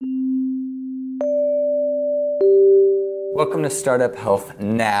Welcome to Startup Health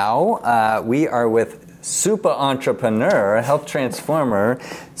Now. We are with super entrepreneur, health transformer,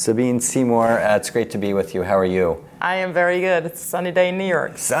 Sabine Seymour. It's great to be with you. How are you? I am very good. It's a sunny day in New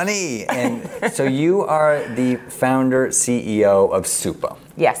York. Sunny. And so you are the founder, CEO of Supa.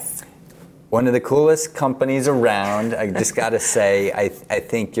 Yes. One of the coolest companies around. I just got to say, I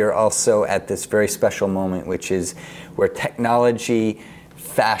think you're also at this very special moment, which is where technology,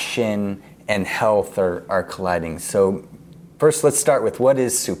 fashion, and health are colliding. So first, let's start with what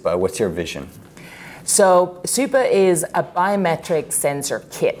is Supa? What's your vision? So Supa is a biometric sensor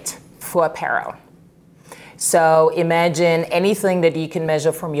kit for apparel. So imagine anything that you can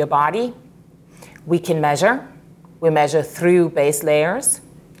measure from your body, we can measure. We measure through base layers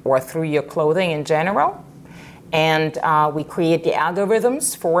or through your clothing in general. And we create the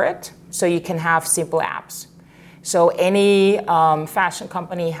algorithms for it so you can have simple apps. So any fashion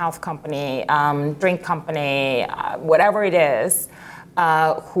company, health company, drink company, whatever it is,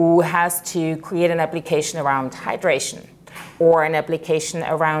 who has to create an application around hydration, or an application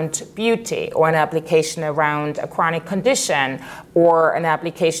around beauty, or an application around a chronic condition, or an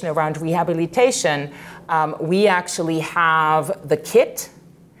application around rehabilitation, we actually have the kit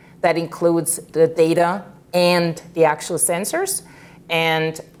that includes the data and the actual sensors,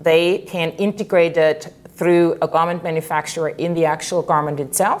 and they can integrate it through a garment manufacturer in the actual garment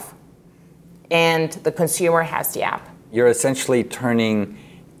itself, and the consumer has the app. You're essentially turning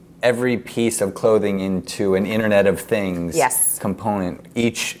every piece of clothing into an Internet of Things component.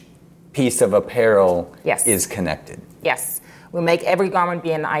 Each piece of apparel is connected. Yes. We make every garment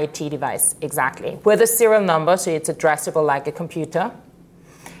be an IoT device, exactly. With a serial number, so it's addressable like a computer.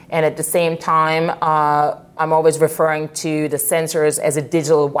 And at the same time, I'm always referring to the sensors as a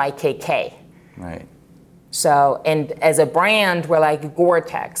digital YKK. Right. So, and as a brand, we're like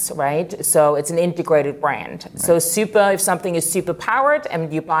Gore-Tex, right? So it's an integrated brand. Right. So Supa, if something is super powered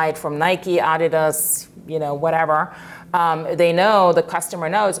and you buy it from Nike, Adidas, whatever, they know, the customer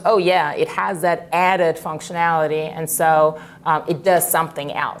knows, oh yeah, it has that added functionality, and so it does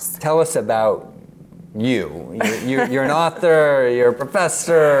something else. Tell us about you. You're an author, you're a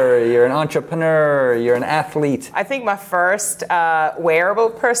professor, you're an entrepreneur, you're an athlete. I think my first wearable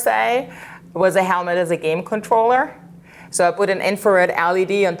per se was a helmet as a game controller. So I put an infrared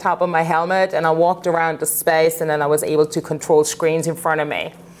LED on top of my helmet and I walked around the space, and then I was able to control screens in front of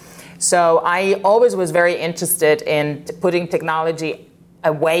me. So I always was very interested in putting technology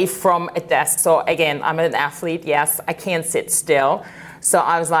away from a desk. So again, I'm an athlete, yes, I can't sit still. So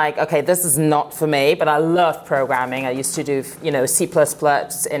I was like, okay, this is not for me, but I love programming. I used to do, C++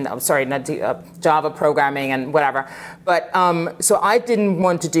 and Java programming and whatever. But so I didn't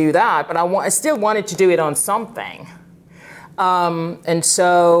want to do that, but I still wanted to do it on something. And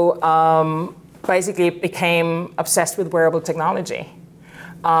so basically became obsessed with wearable technology.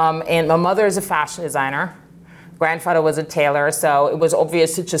 And my mother is a fashion designer. Grandfather was a tailor, so it was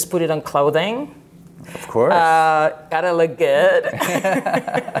obvious to just put it on clothing. Of course. Gotta look good.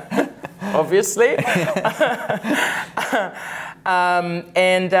 Obviously.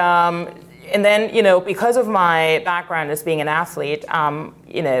 And then, because of my background as being an athlete,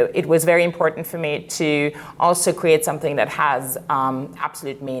 it was very important for me to also create something that has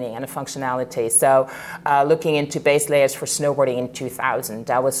absolute meaning and a functionality. So looking into base layers for snowboarding in 2000,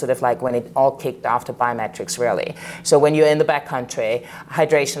 that was sort of like when it all kicked off to biometrics, really. So when you're in the backcountry,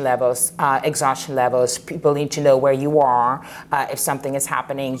 hydration levels, exhaustion levels, people need to know where you are. If something is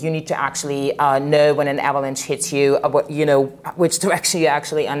happening, you need to actually know when an avalanche hits you, which direction you're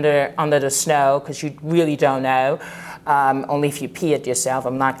actually under the snow, because you really don't know. Only if you pee it yourself,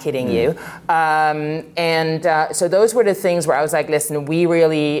 I'm not kidding you. So those were the things where I was like, listen,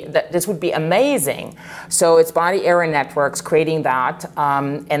 this would be amazing. So it's body area networks, creating that,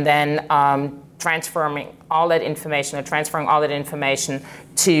 and then transferring all that information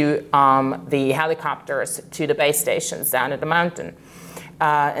to the helicopters, to the base stations down at the mountain.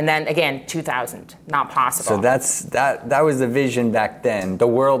 And then again, 2000, not possible. So that was the vision back then. The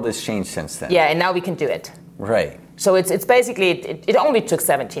world has changed since then. Yeah, and now we can do it. Right. So it's basically, it only took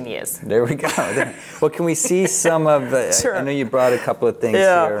 17 years. There we go. Well, can we see some of the, Sure. I know you brought a couple of things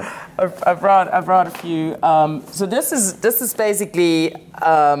here. I brought a few. So this is basically,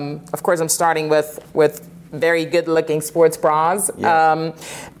 of course I'm starting with very good-looking sports bras. Yeah.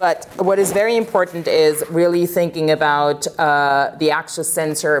 But what is very important is really thinking about the actual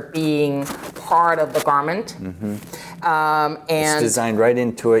sensor being part of the garment. Mm-hmm. And it's designed right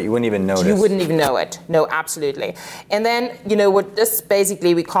into it. You wouldn't even notice. You wouldn't even know it. No, absolutely. And then, what this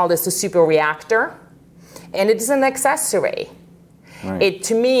basically, we call this the super reactor. And it is an accessory. It,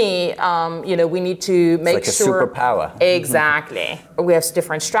 to me, we need to make like sure. Like a superpower. Exactly. We have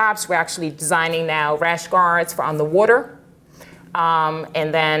different straps. We're actually designing now rash guards for on the water.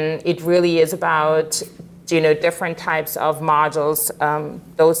 And then it really is about different types of modules,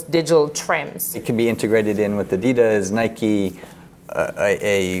 those digital trims. It can be integrated in with Adidas, Nike,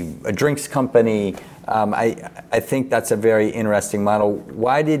 a drinks company. I think that's a very interesting model.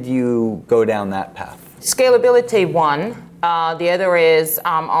 Why did you go down that path? Scalability, one. The other is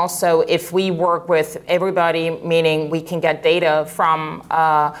also if we work with everybody, meaning we can get data from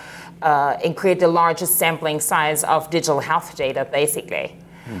and create the largest sampling size of digital health data, basically.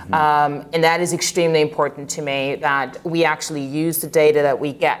 And that is extremely important to me, that we actually use the data that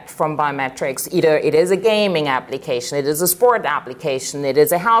we get from biometrics. Either it is a gaming application, it is a sport application, it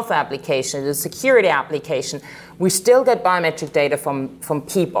is a health application, it is a security application. We still get biometric data from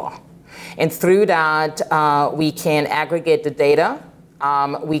people. And through that, we can aggregate the data.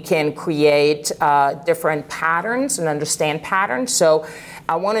 We can create different patterns and understand patterns. So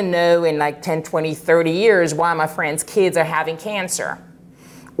I want to know in like 10, 20, 30 years why my friends' kids are having cancer.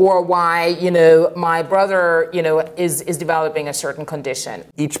 Or why, my brother, is developing a certain condition.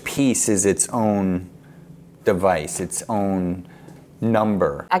 Each piece is its own device, its own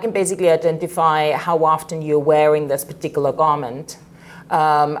number. I can basically identify how often you're wearing this particular garment.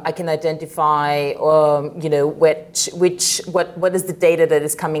 I can identify, what is the data that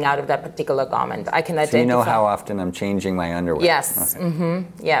is coming out of that particular garment. I can identify. So you know how often I'm changing my underwear? Yes. Okay.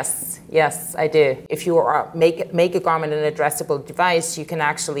 Yes, I do. If you make a garment an addressable device, you can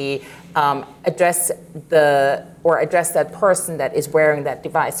actually address that person that is wearing that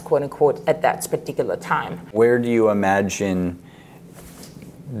device, quote unquote, at that particular time. Where do you imagine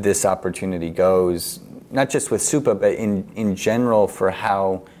this opportunity goes? Not just with Supa, but in general for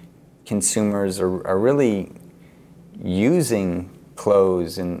how consumers are really using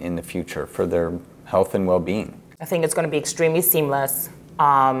clothes in the future for their health and well-being. I think it's going to be extremely seamless.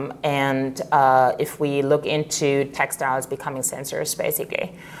 And if we look into textiles becoming sensors,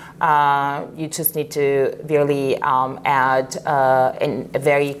 basically, you just need to really add a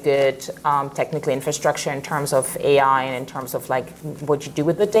very good technical infrastructure in terms of AI and in terms of like what you do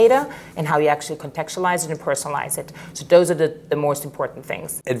with the data and how you actually contextualize it and personalize it. So those are the most important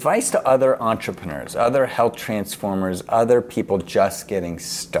things. Advice to other entrepreneurs, other health transformers, other people just getting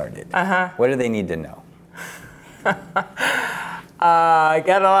started. What do they need to know?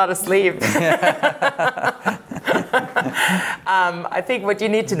 Get a lot of sleep. I think what you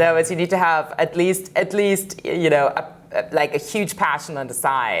need to know is you need to have at least like a huge passion on the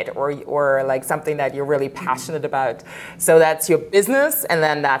side, or like something that you're really passionate about. So that's your business, and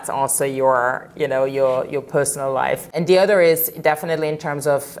then that's also your personal life. And the other is definitely in terms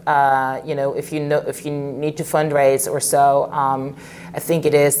of if you need to fundraise or so. I think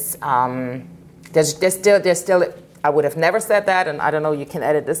it is there's still. I would have never said that, and I don't know, you can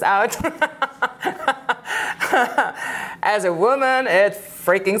edit this out. As a woman, it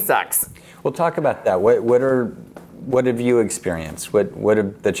freaking sucks. We'll talk about that. What have you experienced? What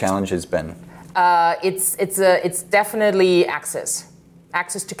have the challenges been? It's definitely access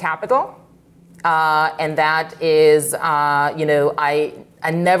to capital, and that is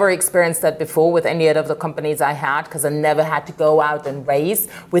I never experienced that before with any of the companies I had, because I never had to go out and raise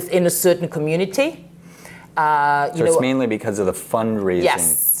within a certain community. So it's mainly because of the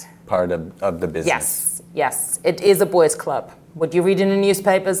fundraising part of the business. Yes. It is a boys' club. What you read in the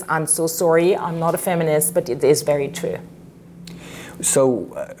newspapers, I'm so sorry, I'm not a feminist, but it is very true. So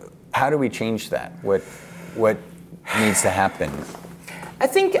how do we change that? What needs to happen? I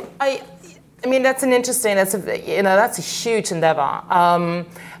think that's that's a huge endeavor.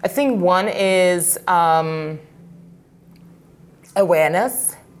 I think one is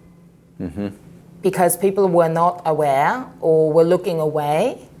awareness. Because people were not aware or were looking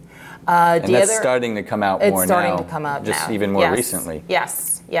away. And that's starting to come out more now. It's starting to come out just now. Even more recently.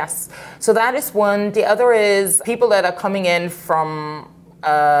 Yes. So that is one. The other is people that are coming in from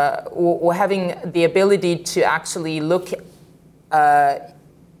or having the ability to actually look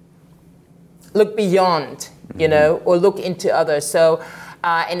beyond, or look into others. So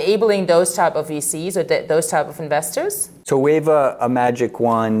enabling those type of VCs or those type of investors. So wave a magic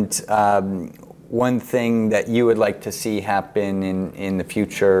wand. One thing that you would like to see happen in the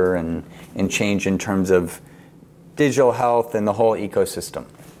future and change in terms of digital health and the whole ecosystem?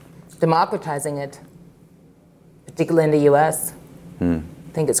 Democratizing it, particularly in the US. I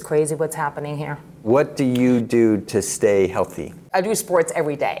think it's crazy what's happening here. What do you do to stay healthy? I do sports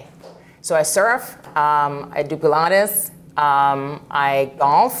every day. So I surf, I do Pilates, I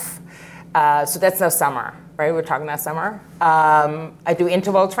golf. So that's no summer, right? We're talking that summer. I do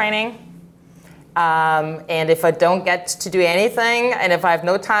interval training. And if I don't get to do anything, and if I have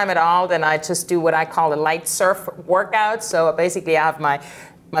no time at all, then I just do what I call a light surf workout. So basically I have my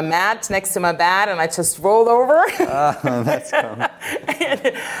mat next to my bed, and I just roll over. That's cool.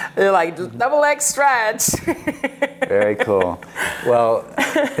 They're like double leg stretch. Very cool. Well,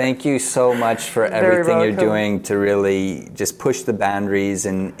 thank you so much for everything you're doing to really just push the boundaries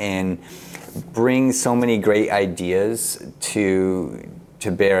and bring so many great ideas to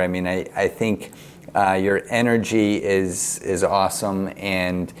bear. I mean, I think your energy is awesome,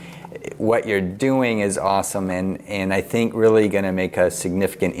 and what you're doing is awesome, and I think really going to make a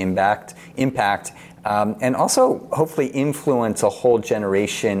significant impact, and also hopefully influence a whole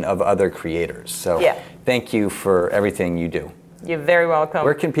generation of other creators. So thank you for everything you do. You're very welcome.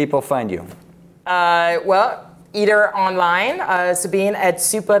 Where can people find you? Well, either online, Sabine at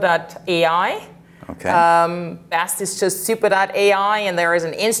super.ai. Okay. Best is just super.ai, and there is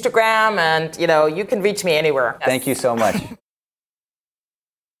an Instagram, and you can reach me anywhere. Thank you so much.